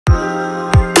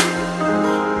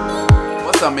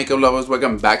up, makeup lovers?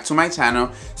 Welcome back to my channel.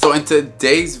 So in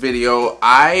today's video,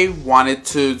 I wanted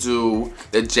to do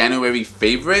the January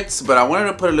favorites, but I wanted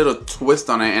to put a little twist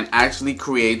on it and actually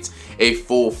create a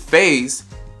full face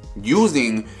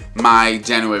using my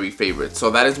January favorites.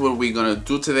 So that is what we're gonna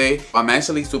do today. I'm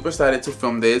actually super excited to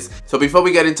film this. So before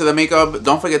we get into the makeup,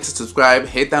 don't forget to subscribe,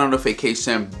 hit that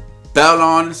notification bell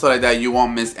on so that you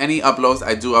won't miss any uploads.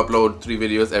 I do upload 3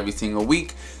 videos every single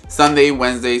week: Sunday,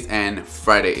 Wednesdays, and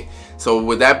Friday. So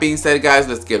with that being said, guys,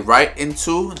 let's get right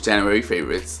into January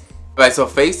favorites. Alright, so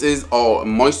face is all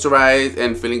moisturized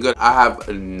and feeling good. I have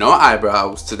no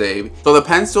eyebrows today. So the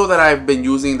pencil that I've been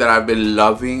using, that I've been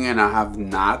loving, and I have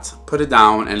not put it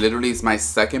down, and literally it's my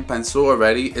second pencil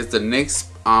already, is the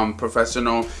NYX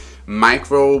Professional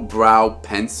Micro Brow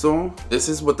Pencil. This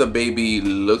is what the baby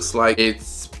looks like.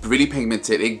 It's really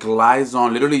pigmented. It glides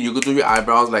on. Literally, you could do your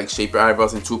eyebrows, like shape your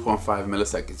eyebrows in 2.5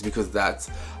 milliseconds, because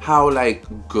that's how like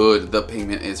good the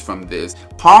pigment is from this.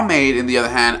 Pomade, in the other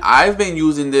hand, I've been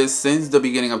using this since the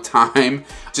beginning of time,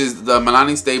 which is the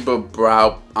Milani Stable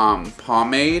Brow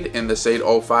Pomade in the shade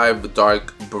 05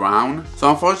 Dark Brown.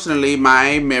 So unfortunately,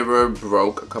 my mirror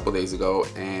broke a couple days ago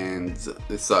and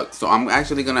it sucks. So I'm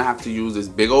actually gonna have to use this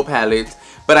big old palette,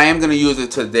 but I am gonna use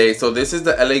it today. So this is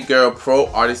the LA Girl Pro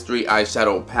Artistry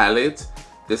Eyeshadow Palette.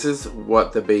 This is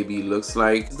what the baby looks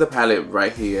like. This is the palette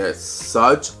right here.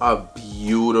 Such a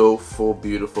beautiful,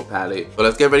 beautiful palette. So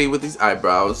let's get ready with these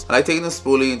eyebrows. I like taking the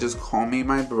spoolie and just combing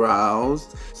my brows.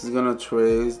 This is gonna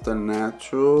trace the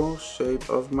natural shape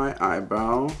of my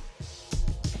eyebrow.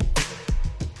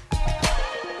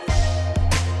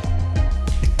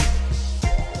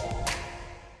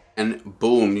 And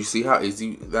boom, you see how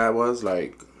easy that was?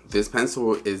 Like, this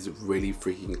pencil is really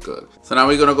freaking good. So now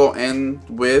we're gonna go in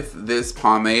with this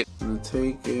pomade. I'm gonna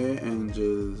take it and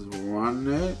just run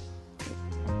it.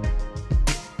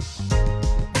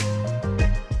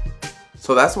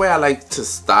 So that's where I like to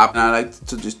stop, and I like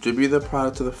to distribute the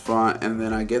product to the front, and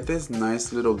then I get this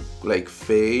nice little like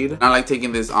fade. And I like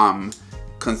taking this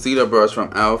concealer brush from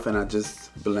e.l.f. and I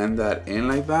just blend that in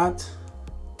like that.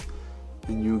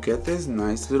 And you get this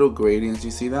nice little gradients.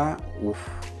 You see that? Oof.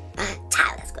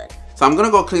 That's good. So I'm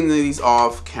gonna go clean these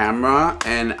off camera,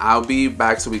 and I'll be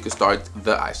back so we can start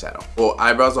the eyeshadow. Well,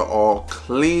 eyebrows are all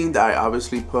cleaned. I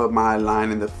obviously put my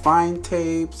line in the fine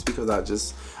tapes because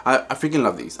I freaking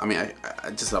love these. I mean,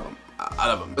 I just love them. I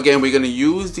love them. Again, we're gonna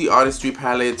use the Artistry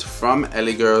palette from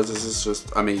LA Girls. This is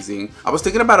just amazing. I was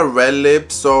thinking about a red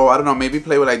lip, so I don't know, maybe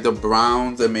play with like the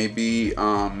browns and maybe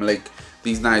like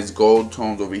these nice gold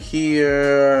tones over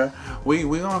here.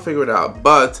 We're gonna figure it out.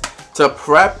 But to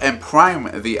prep and prime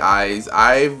the eyes,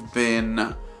 I've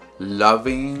been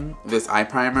loving this eye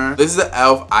primer. This is the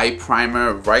e.l.f. eye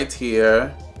primer right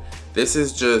here. This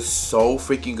is just so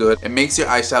freaking good. It makes your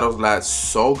eyeshadows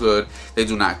last so good. They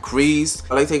do not crease.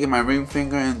 I like taking my ring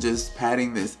finger and just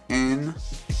patting this in.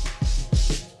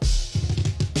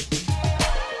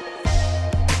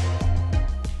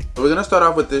 We're gonna start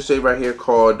off with this shade right here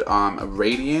called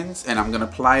Radiance, and I'm gonna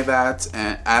apply that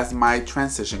as my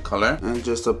transition color, and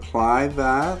just apply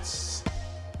that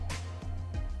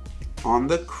on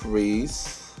the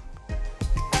crease.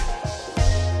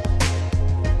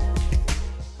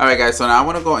 Alright guys, so now I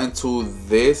want to go into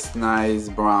this nice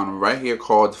brown right here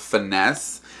called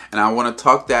Finesse, and I want to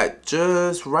tuck that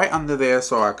just right under there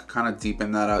so I can kind of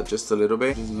deepen that out just a little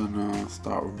bit. Just gonna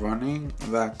start running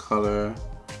that color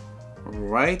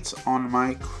right on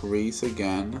my crease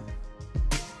again.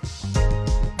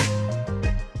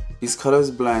 These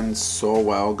colors blend so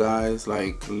well, guys.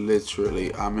 Like,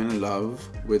 literally, I'm in love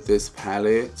with this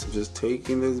palette. So just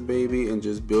taking this baby and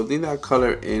just building that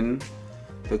color in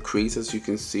the crease, as you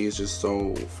can see, is just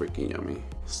so freaking yummy.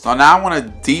 So now I want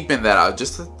to deepen that out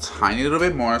just a tiny little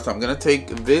bit more. So I'm gonna take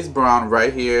this brown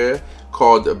right here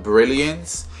called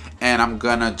Brilliance, and I'm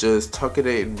gonna just tuck it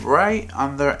in right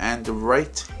under and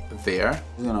right there.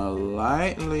 I'm gonna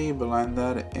lightly blend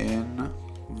that in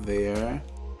there.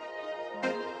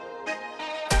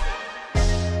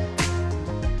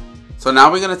 So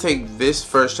now we're gonna take this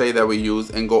first shade that we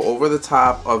use and go over the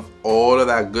top of all of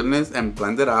that goodness and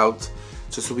blend it out,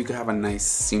 just so we can have a nice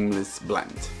seamless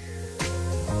blend.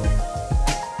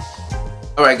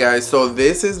 Alright guys, so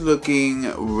this is looking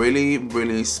really,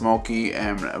 really smoky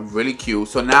and really cute.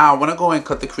 So now I want to go and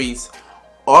cut the crease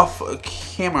off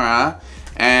camera,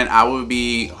 and I will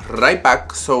be right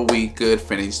back so we could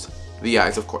finish the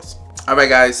eyes, of course. Alright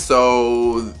guys,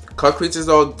 so cut crease is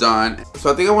all done.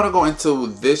 So I think I want to go into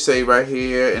this shade right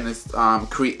here, and it's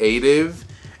Creative,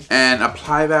 and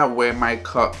apply that where my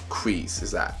cut crease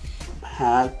is at.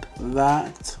 Pat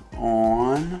that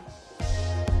on.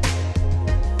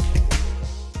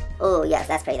 Oh, yes,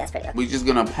 that's pretty, that's pretty. We're just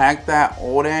gonna pack that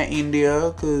all that in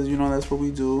there, because you know that's what we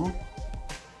do.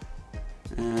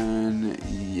 And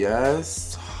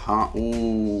yes,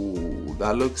 ooh,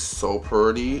 that looks so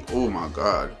pretty. Oh my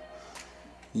god.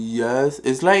 Yes,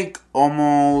 it's like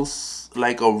almost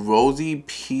like a rosy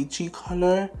peachy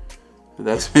color.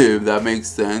 That's if that makes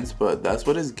sense, but that's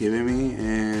what it's giving me.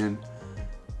 And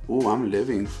ooh, I'm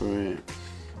living for it.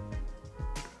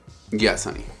 Yes,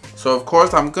 honey. So of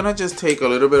course I'm gonna just take a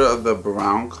little bit of the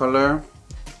brown color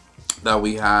that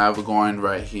we have going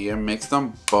right here, mix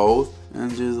them both, and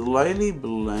just lightly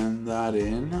blend that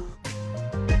in.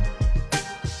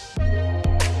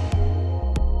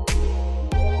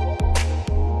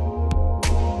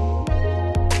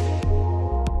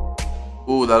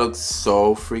 Ooh, that looks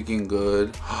so freaking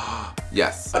good.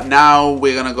 Yes. Now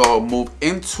we're gonna go move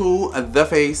into the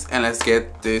face and let's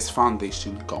get this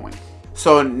foundation going.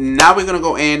 So now we're gonna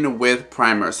go in with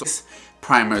primer. So this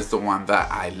primer is the one that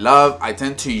I love. I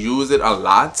tend to use it a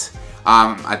lot.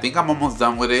 I think I'm almost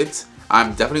done with it. I'm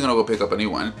definitely gonna go pick up a new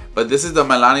one. But this is the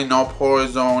Milani No Pore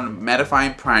Zone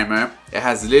Mattifying Primer. It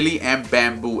has lily and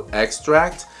bamboo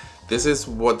extract. This is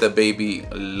what the baby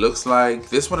looks like.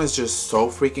 This one is just so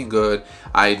freaking good.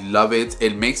 I love it.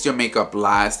 It makes your makeup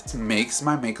last. It makes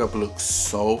my makeup look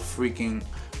so freaking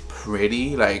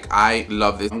pretty. Like, I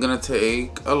love this. I'm gonna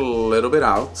take a little bit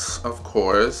out, of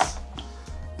course,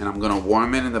 and I'm gonna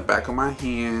warm it in the back of my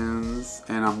hands,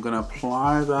 and I'm gonna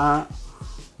apply that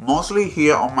mostly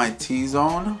here on my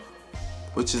T-zone,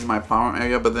 which is my palm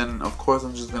area, but then of course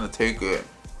I'm just gonna take it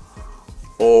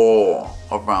all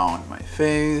around my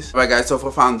face. Alright guys, so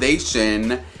for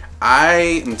foundation,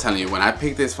 I'm telling you, when I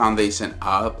picked this foundation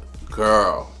up,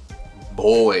 girl,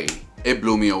 boy, it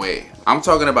blew me away. I'm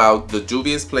talking about the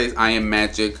Juvia's Place I Am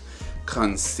Magic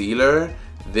Concealer.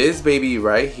 This baby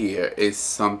right here is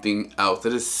something else.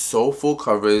 It is so full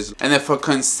coverage. And then for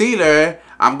concealer,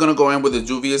 I'm gonna go in with the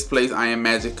Juvia's Place I Am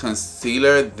Magic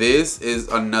Concealer. This is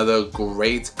another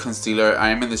great concealer. I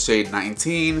am in the shade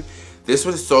 19. This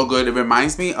was so good. It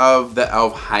reminds me of the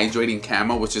e.l.f. Hydrating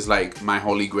Camo, which is like my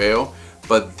holy grail.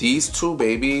 But these two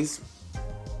babies,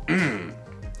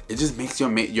 it just makes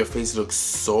your face look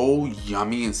so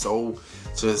yummy and so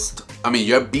just, I mean,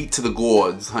 you're beat to the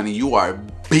gourds, honey. You are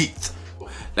beat.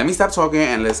 Let me stop talking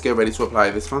and let's get ready to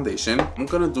apply this foundation. I'm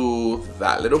gonna do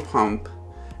that little pump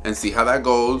and see how that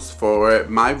goes for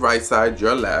my right side,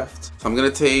 your left. So I'm gonna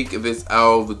take this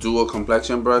e.l.f. Dual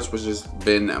Complexion Brush, which has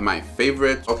been my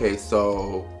favorite. Okay,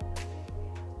 so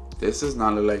this does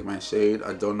not look like my shade.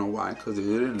 I don't know why, because it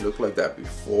didn't look like that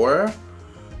before.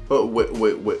 But we're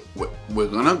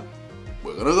gonna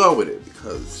go with it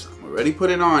because I'm already put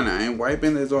it on. I ain't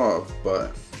wiping this off,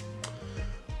 but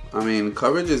I mean,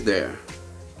 coverage is there.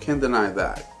 Can't deny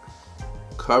that.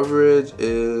 Coverage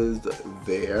is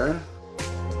there.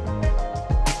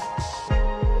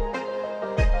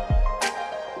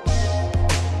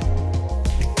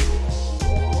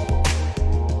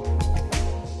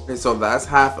 Okay, so that's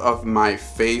half of my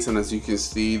face, and as you can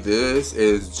see, this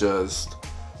is just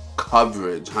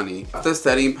coverage, honey. After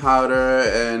setting powder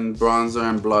and bronzer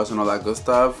and blush and all that good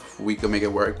stuff, we can make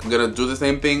it work. I'm gonna do the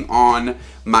same thing on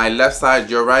my left side,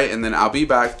 your right, and then I'll be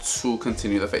back to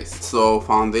continue the face. So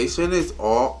foundation is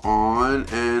all on,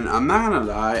 and I'm not gonna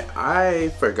lie, I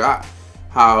forgot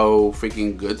how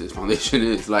freaking good this foundation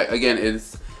is. Like, again,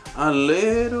 it's a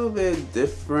little bit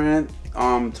different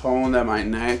tone than my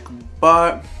neck,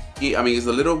 but I mean, it's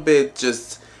a little bit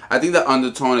just, I think the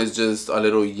undertone is just a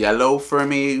little yellow for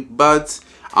me, but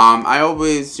I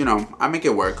always, you know, I make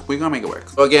it work. We're gonna make it work.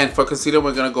 So again, for concealer,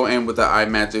 we're gonna go in with the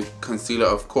iMagic concealer,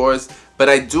 of course, but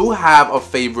I do have a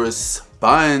favorite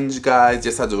sponge, guys.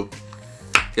 Yes, I do.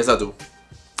 Yes, I do.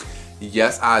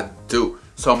 Yes, I do.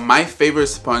 So my favorite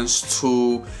sponge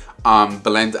to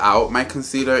blend out my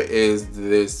concealer is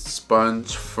this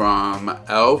sponge from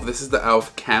e.l.f. This is the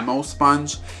e.l.f. Camo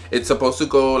sponge. It's supposed to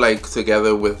go like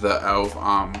together with the e.l.f.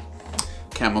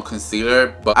 Camo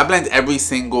concealer, but I blend every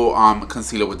single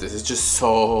concealer with this. It's just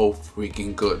so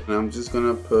freaking good. And I'm just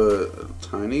gonna put a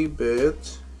tiny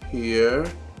bit here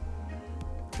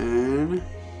and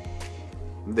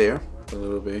there, a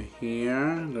little bit here,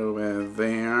 a little bit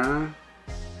there, and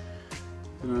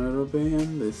a little bit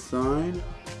on this side.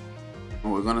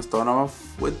 And we're gonna start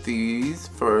off with these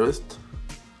first.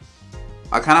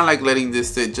 I kind of like letting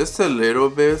this sit just a little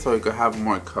bit so it could have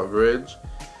more coverage.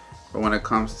 But when it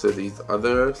comes to these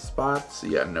other spots,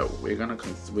 yeah, no, we're gonna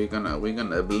blend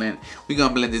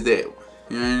this out.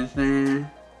 You understand?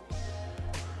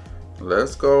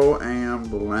 Let's go and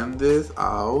blend this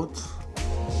out.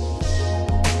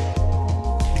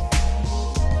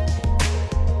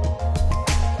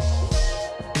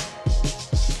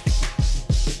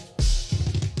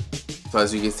 So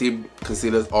as you can see,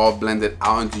 concealer's all blended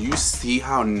out. And do you see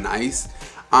how nice?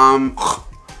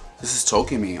 This is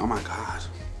choking me. Oh my god.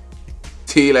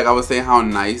 See, like I was saying, how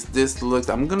nice this looks.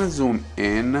 I'm gonna zoom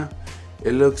in.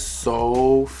 It looks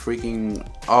so freaking,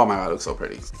 oh my god, it looks so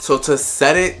pretty. So to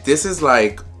set it, this is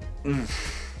like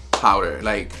powder.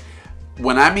 Like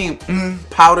when I mean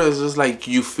powder, is just like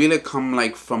you feel it come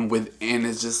like from within.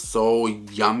 It's just so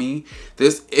yummy.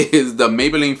 This is the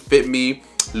Maybelline Fit Me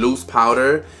loose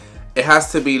powder. It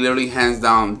has to be literally hands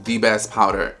down the best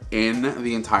powder in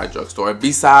the entire drugstore,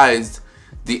 besides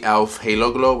the e.l.f.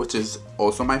 Halo Glow, which is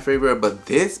also my favorite. But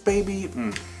this baby,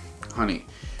 honey,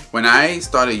 when I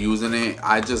started using it,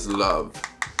 I just love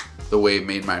the way it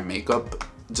made my makeup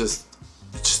just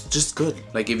good.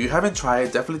 Like if you haven't tried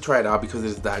it, definitely try it out because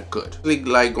it's that good.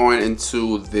 Like going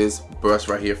into this brush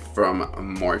right here from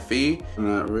Morphe, I'm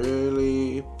gonna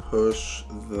really push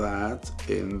that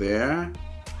in there.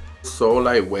 So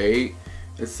lightweight,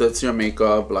 it sets your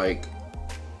makeup like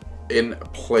in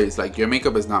place. Like your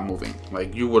makeup is not moving.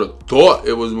 Like you would have thought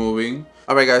it was moving.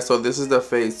 All right, guys. So this is the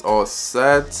face all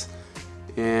set.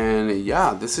 And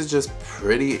yeah, this is just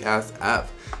pretty as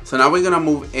F. So now we're gonna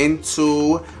move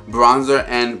into bronzer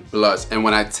and blush. And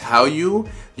when I tell you,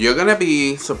 you're gonna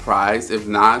be surprised. If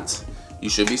not, you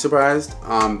should be surprised,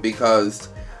 because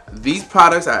these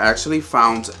products I actually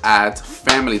found at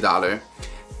Family Dollar.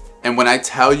 And when I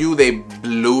tell you, they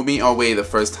blew me away the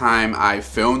first time I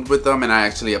filmed with them and I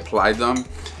actually applied them.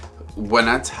 When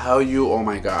I tell you, oh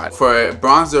my god. For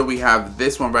bronzer, we have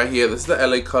this one right here. This is the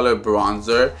LA Color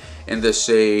bronzer in the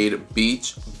shade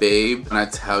Beach Babe. And I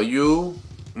tell you,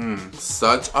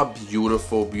 such a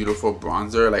beautiful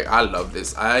bronzer. Like I love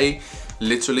this. I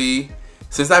literally,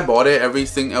 since I bought it, every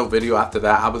single video after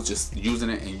that I was just using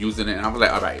it and I was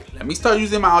like, all right, let me start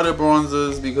using my other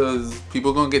bronzers because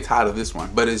people are gonna get tired of this one.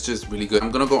 But it's just really good.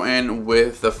 I'm gonna go in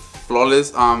with the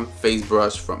Flawless face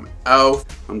brush from e.l.f.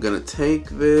 I'm gonna take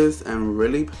this and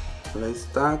really place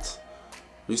that.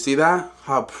 You see that?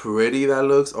 How pretty that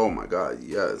looks? Oh my god,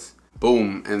 yes.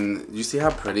 Boom. And you see how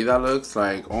pretty that looks?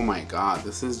 Like, oh my god,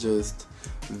 this is just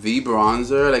the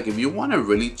bronzer. Like if you want a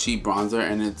really cheap bronzer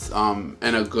and it's and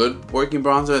a good working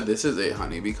bronzer, this is it,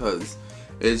 honey, because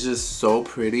it's just so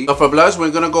pretty. So for blush, we're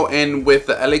gonna go in with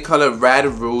the LA Color Rad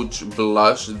Rouge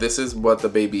blush. This is what the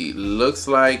baby looks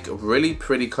like. Really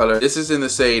pretty color. This is in the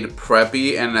shade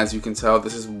Preppy, and as you can tell,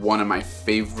 this is one of my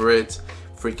favorite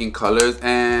freaking colors,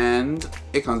 and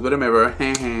it comes with a mirror.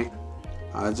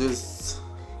 I just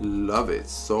love it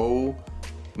so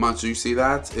much. You see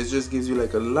that? It just gives you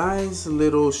like a nice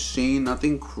little sheen,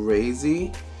 nothing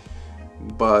crazy,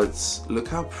 but look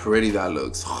how pretty that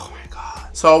looks. Oh my god.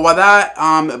 So while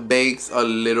that bakes a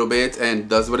little bit and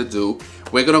does what it do,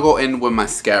 we're gonna go in with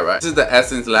mascara. This is the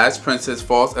Essence Lash Princess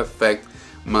False Effect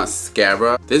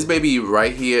mascara. This baby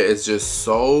right here is just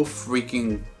so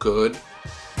freaking good.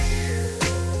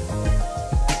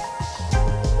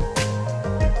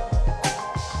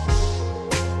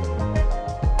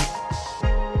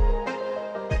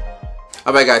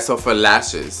 Alright guys, so for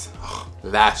lashes,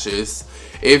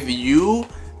 if you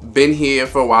been here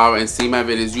for a while and seen my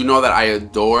videos, you know that I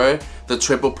adore the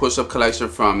triple push-up collection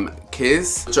from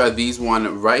Kiss, which are these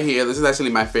one right here. This is actually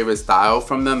my favorite style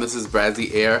from them. This is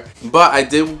Brassy Air, but I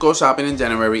did go shopping in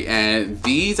January and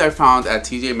these I found at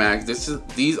TJ Maxx.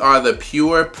 These are the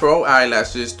Pure Pro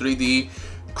Eyelashes 3D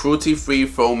cruelty-free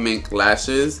faux mink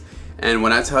lashes. And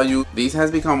when I tell you, these has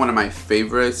become one of my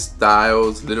favorite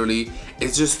styles. Literally,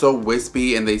 it's just so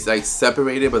wispy and they like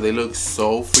separated, but they look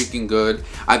so freaking good.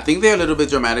 I think they're a little bit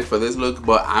dramatic for this look,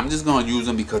 but I'm just gonna use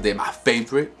them because they're my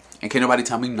favorite and can't nobody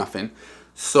tell me nothing.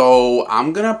 So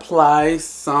I'm gonna apply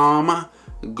some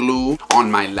glue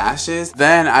on my lashes.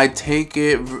 Then I take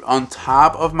it on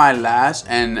top of my lash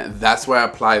and that's where I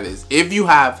apply this. If you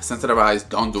have sensitive eyes,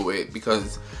 don't do it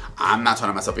because I'm not trying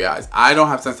to mess up your eyes. I don't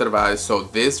have sensitive eyes, so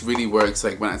this really works.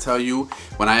 Like when I tell you,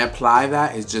 when I apply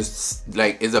that, it's just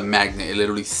like, it's a magnet. It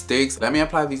literally sticks. Let me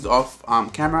apply these off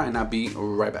camera and I'll be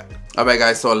right back. All right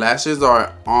guys, so lashes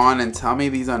are on and tell me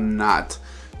these are not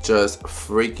just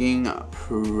freaking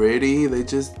pretty.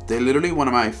 They're literally one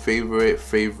of my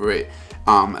favorite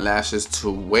lashes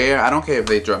to wear. I don't care if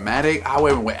they're dramatic. I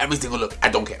wear them with every single look. I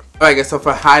don't care. All right guys, so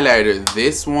for highlighter,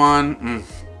 this one,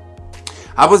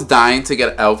 I was dying to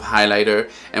get e.l.f. highlighter,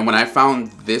 and when I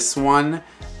found this one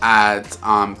at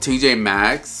TJ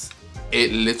Maxx,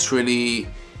 it literally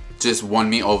just won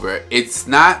me over. It's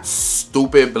not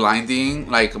stupid blinding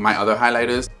like my other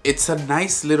highlighters. It's a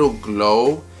nice little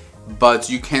glow, but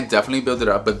you can definitely build it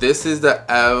up. But this is the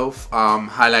e.l.f.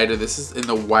 highlighter. This is in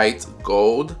the white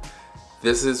gold.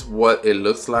 This is what it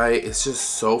looks like. It's just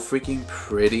so freaking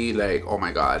pretty. Like, oh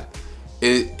my god.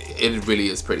 it really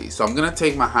is pretty. So I'm gonna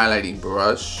take my highlighting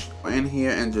brush in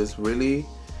here and just really,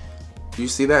 you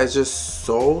see that it's just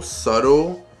so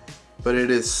subtle, but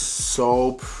it is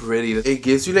so pretty. It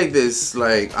gives you like this,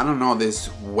 like, I don't know,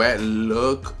 this wet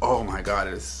look. Oh my god,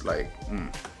 it's like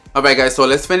Alright guys, so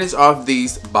let's finish off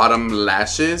these bottom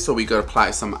lashes so we could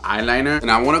apply some eyeliner. And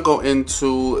I want to go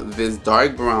into this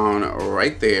dark brown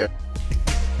right there.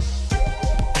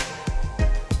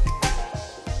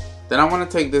 Then I want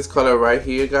to take this color right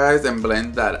here, guys, and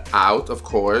blend that out, of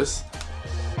course.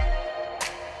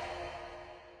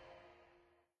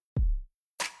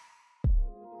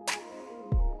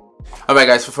 Alright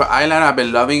guys, so for eyeliner, I've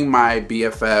been loving my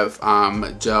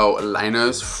BFF gel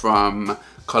liners from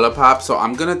ColourPop. So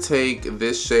I'm gonna take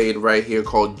this shade right here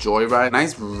called Joyride.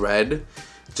 Nice red,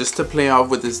 just to play off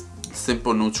with this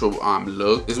simple neutral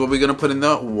look. This is what we're gonna put in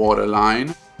the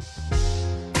waterline.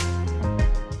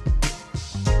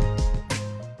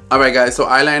 Alright guys, so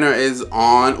eyeliner is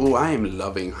on. Oh, I am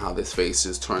loving how this face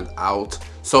just turned out.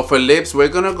 So for lips, we're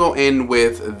gonna go in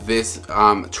with this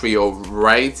trio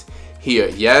right here.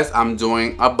 Yes, I'm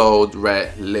doing a bold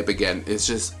red lip again. It's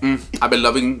just, I've been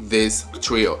loving this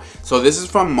trio. So this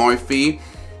is from Morphe,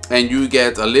 and you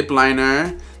get a lip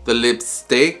liner, the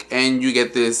lipstick, and you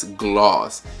get this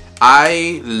gloss.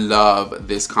 I love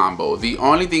this combo. The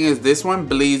only thing is this one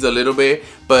bleeds a little bit,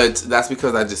 but that's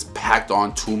because I just packed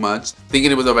on too much,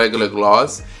 thinking it was a regular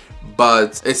gloss.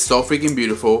 But it's so freaking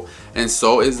beautiful, and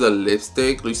so is the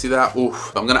lipstick. Do you see that?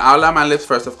 Oof. I'm gonna outline my lips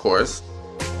first, of course.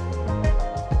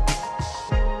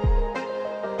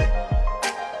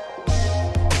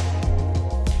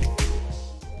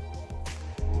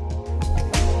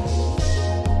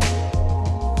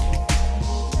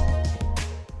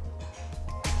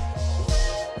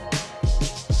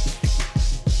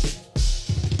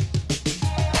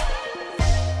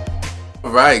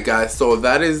 Alright guys, so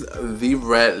that is the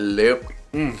red lip.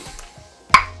 Can't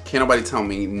nobody tell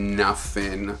me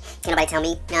nothing. Can't nobody tell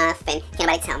me nothing. Can't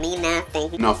nobody tell me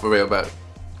nothing. No, for real, but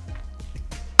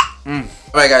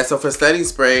Alright guys, so for setting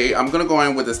spray, I'm gonna go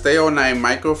in with the Stay All Night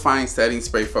Microfine Setting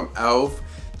Spray from e.l.f.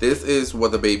 This is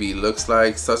what the baby looks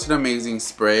like. Such an amazing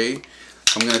spray.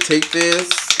 I'm gonna take this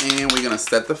and we're gonna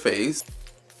set the face.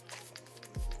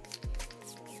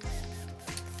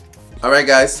 Alright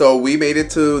guys, so we made it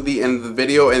to the end of the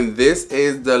video, and this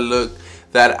is the look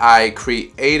that I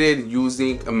created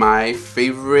using my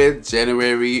favorite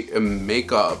January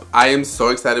makeup. I am so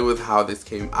excited with how this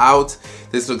came out.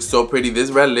 This looks so pretty. This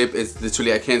red lip is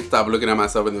literally, I can't stop looking at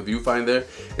myself in the viewfinder.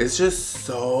 It's just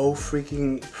so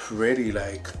freaking pretty.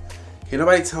 Like, can't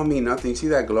nobody tell me nothing. See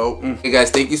that glow? Hey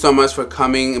guys, thank you so much for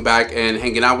coming back and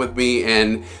hanging out with me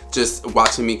and just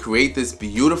watching me create this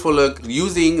beautiful look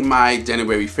using my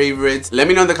January favorites. Let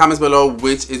me know in the comments below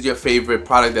which is your favorite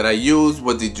product that I used.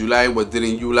 What did you like? What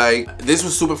didn't you like? This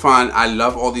was super fun. I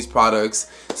love all these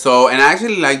products. So, and I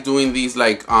actually like doing these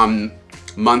like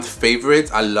month favorites.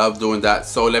 I love doing that.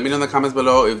 So let me know in the comments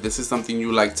below if this is something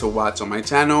you like to watch on my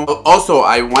channel. Also,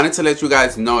 I wanted to let you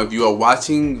guys know, if you are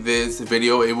watching this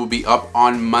video, it will be up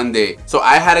on Monday. So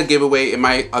I had a giveaway in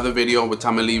my other video with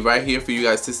Tommy Lee right here for you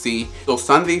guys to see. So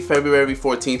Sunday, February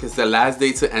 14th is the last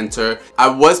day to enter. I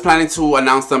was planning to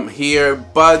announce them here,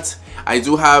 but I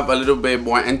do have a little bit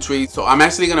more entries. So I'm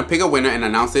actually gonna pick a winner and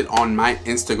announce it on my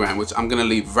Instagram, which I'm gonna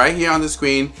leave right here on the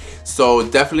screen. So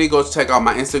definitely go check out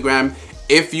my Instagram.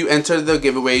 If you enter the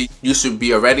giveaway, you should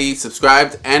be already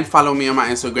subscribed and follow me on my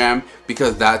Instagram,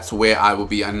 because that's where I will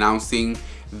be announcing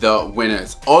the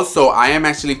winners. Also, I am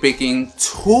actually picking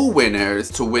 2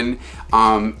 winners to win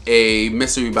a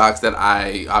mystery box that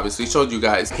I obviously showed you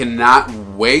guys. Cannot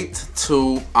wait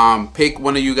to pick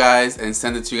one of you guys and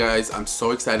send it to you guys. I'm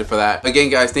so excited for that. Again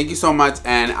guys, thank you so much,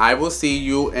 and I will see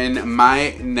you in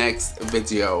my next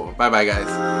video. Bye bye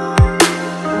guys.